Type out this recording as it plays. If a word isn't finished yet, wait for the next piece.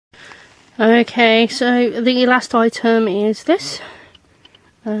Okay, so the last item is this.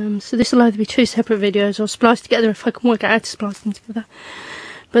 So this will either be 2 separate videos or spliced together if I can work out how to splice them together.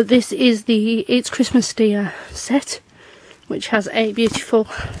 But this is the It's Christmas Deer set, which has a beautiful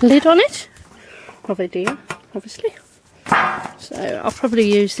lid on it of a deer, obviously. So I'll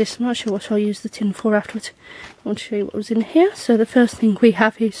probably use this. I'm not sure what I'll use the tin for afterwards. I want to show you what was in here. So the first thing we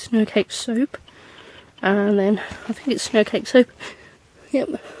have is snow cake soap, and then I think it's snow cake soap.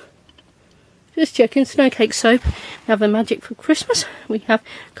 Yep. Just checking, snow cake soap. We have the Magic for Christmas. We have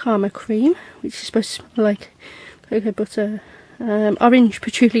Karma cream, which is supposed to smell like cocoa butter, orange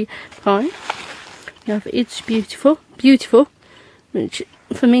patchouli pine. We have It's Beautiful, which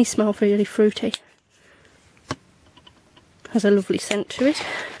for me smells really fruity. Has a lovely scent to it.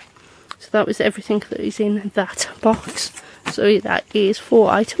 So that was everything that is in that box. So that is 5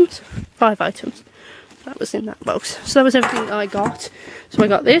 items. That was in that box. So that was everything that I got. So I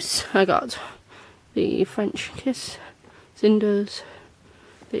got this. I got the French Kiss, Cinders,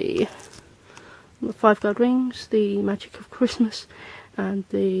 the 5 gold rings, the Magic of Christmas, and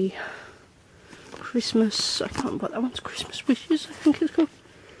the Christmas, I can't remember what that one's, Christmas Wishes I think it's called.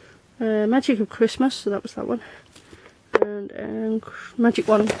 Magic of Christmas, so that was that one. And Magic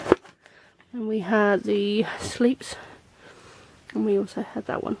Wand. And we had the Sleeps. And we also had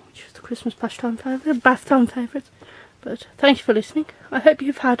that one, which was the Christmas bath time favourite. But thank you for listening. I hope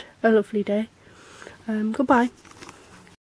you've had a lovely day. Goodbye.